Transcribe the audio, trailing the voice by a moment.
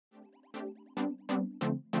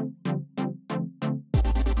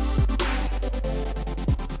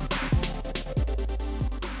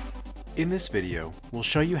In this video, we'll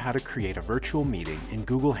show you how to create a virtual meeting in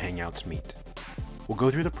Google Hangouts Meet. We'll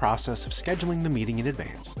go through the process of scheduling the meeting in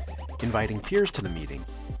advance, inviting peers to the meeting,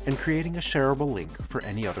 and creating a shareable link for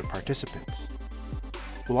any other participants.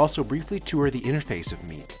 We'll also briefly tour the interface of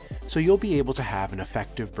Meet, so you'll be able to have an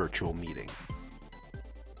effective virtual meeting.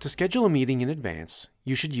 To schedule a meeting in advance,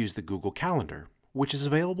 you should use the Google Calendar, which is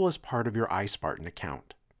available as part of your iSpartan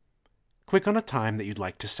account. Click on a time that you'd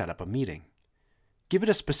like to set up a meeting. Give it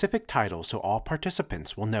a specific title so all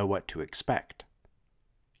participants will know what to expect.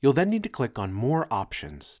 You'll then need to click on More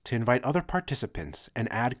Options to invite other participants and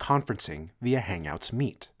add conferencing via Hangouts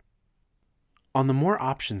Meet. On the More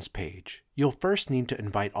Options page, you'll first need to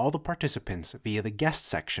invite all the participants via the Guest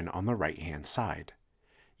section on the right-hand side.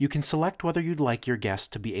 You can select whether you'd like your guests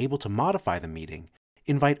to be able to modify the meeting,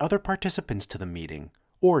 invite other participants to the meeting,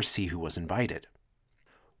 or see who was invited.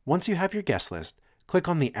 Once you have your guest list, click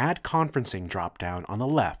on the Add Conferencing drop-down on the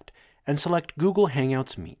left and select Google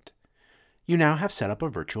Hangouts Meet. You now have set up a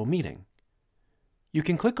virtual meeting. You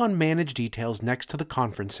can click on Manage Details next to the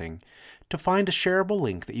conferencing to find a shareable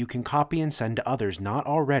link that you can copy and send to others not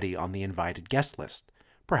already on the invited guest list,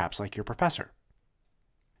 perhaps like your professor.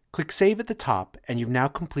 Click Save at the top and you've now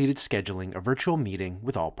completed scheduling a virtual meeting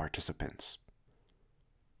with all participants.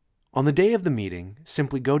 On the day of the meeting,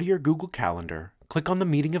 simply go to your Google Calendar, click on the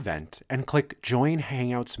meeting event, and click Join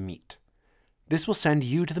Hangouts Meet. This will send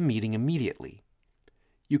you to the meeting immediately.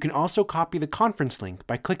 You can also copy the conference link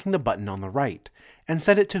by clicking the button on the right and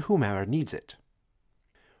send it to whomever needs it.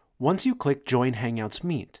 Once you click Join Hangouts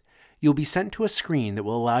Meet, you'll be sent to a screen that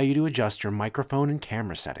will allow you to adjust your microphone and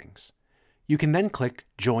camera settings. You can then click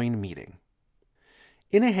Join Meeting.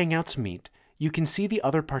 In a Hangouts Meet, you can see the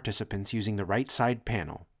other participants using the right side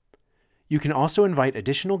panel. You can also invite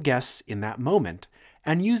additional guests in that moment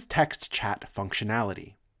and use text chat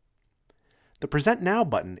functionality. The Present Now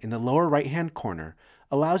button in the lower right-hand corner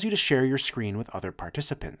allows you to share your screen with other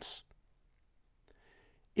participants.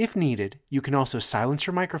 If needed, you can also silence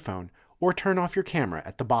your microphone or turn off your camera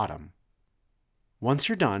at the bottom. Once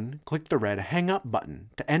you're done, click the red Hang Up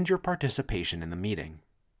button to end your participation in the meeting.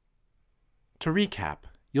 To recap,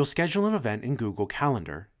 you'll schedule an event in Google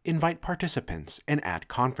Calendar, invite participants, and add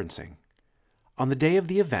conferencing. On the day of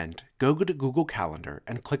the event, go to Google Calendar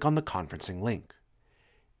and click on the conferencing link.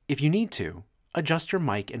 If you need to, adjust your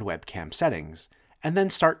mic and webcam settings, and then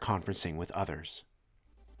start conferencing with others.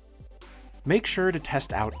 Make sure to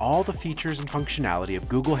test out all the features and functionality of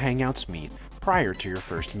Google Hangouts Meet prior to your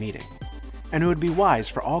first meeting. And it would be wise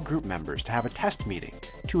for all group members to have a test meeting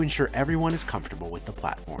to ensure everyone is comfortable with the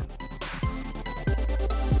platform.